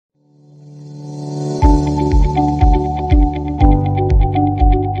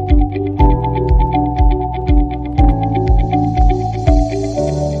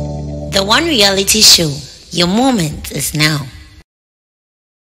one reality show. Your moment is now.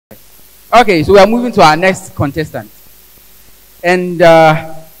 Okay, so we are moving to our next contestant. And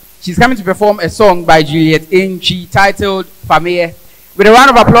she's coming to perform a song by Juliet Inchi titled Famille. With a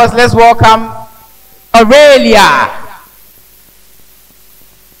round of applause, let's welcome Aurelia.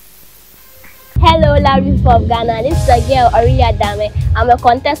 Hello, Larry from Ghana. This is the girl Aurelia Dame. I'm a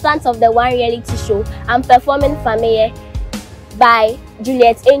contestant of the One Reality Show. I'm performing Famille by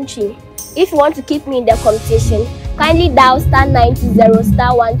Juliet Inchi. If you want to keep me in the competition, kindly dial *90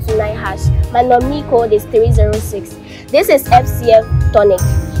 *129 hash. My nominee code is 306. This is FCF tonic.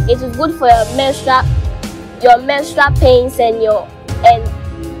 It is good for your menstrual pains and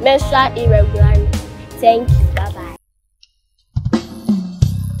menstrual irregularity. Thank you. Bye bye.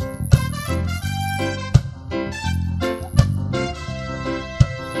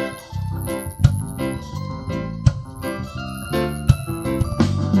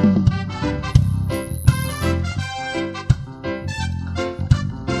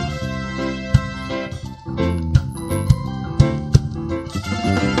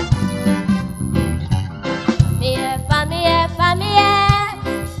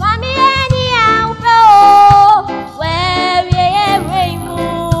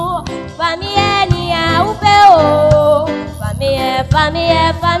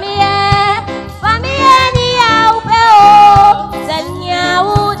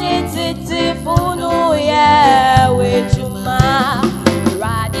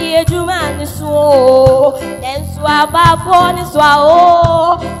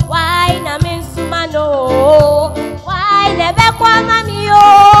 Why na minsumano? Why never kwa mamio?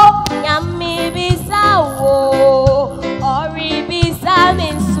 Nyami bisa wo, ori bisa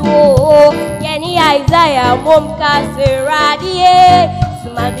minsuo. Yeni Isaiah mumka seradie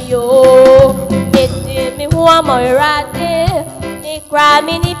sumamio. Nete mi huwa moirate, ni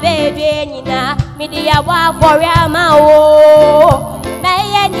krami ni baby nina, mi diya wa foria mao.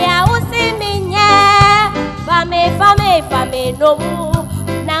 Meye ni ausi minye. Fame no mu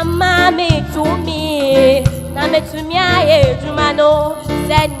na mami to me na me to me aye jumano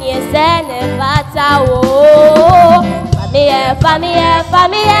sene fata o fame ni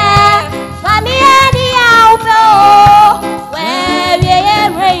aupe we ye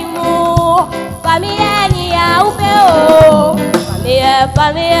reimu fame ni aupe o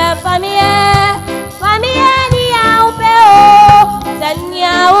fame ni aupe o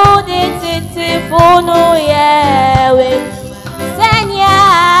senya uditi fono yewe senya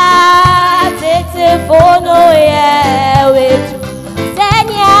tete fono yewe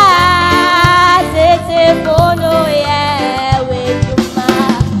senya tete fono yewe juma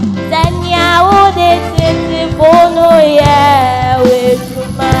senya uditi fono yewe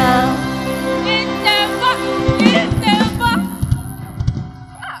juma.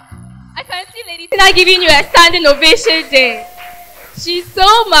 I can see Lady Tina giving you a standing ovation there. She's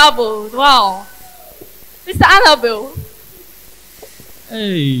so marveled. Wow. Mr. Annabelle.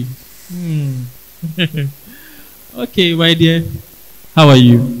 Hey. Okay, my dear. How are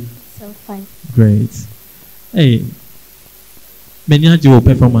you? So fine. Great. Hey. Many had your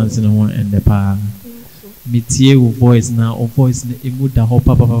performance in one and the pa. Metie voice now, or voice imuda ho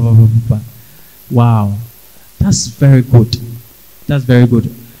papa papa. Wow. That's very good. That's very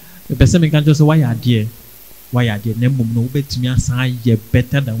good. The person can just say why are dear? Why are they no bet me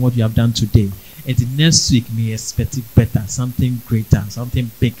better than what you have done today? And next week me expect it better, something greater, something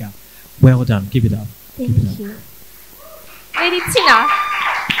bigger. Well done. Give it up. Thank you. Lady Tina.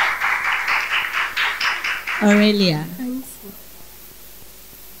 Aurelia.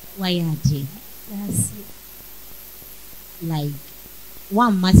 Why are they? Yes. Like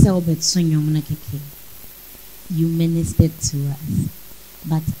one myself but soon you ministered to us.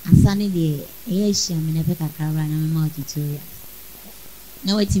 But asani de Asia me never kakara na me tutorials.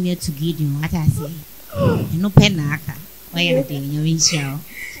 Now it's me to Gideon what I say. No penaka. Why are they in your show?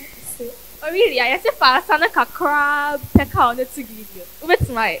 Oh really? I say for sana kakra peka on the to Gideon. What's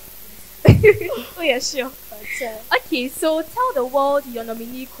my? Oh yeah, sure. Okay, so tell the world your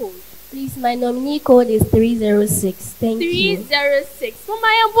nominee code. Please, my nominee code is 306. Thank you. 306. So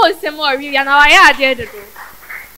my boss say more really, and I did it.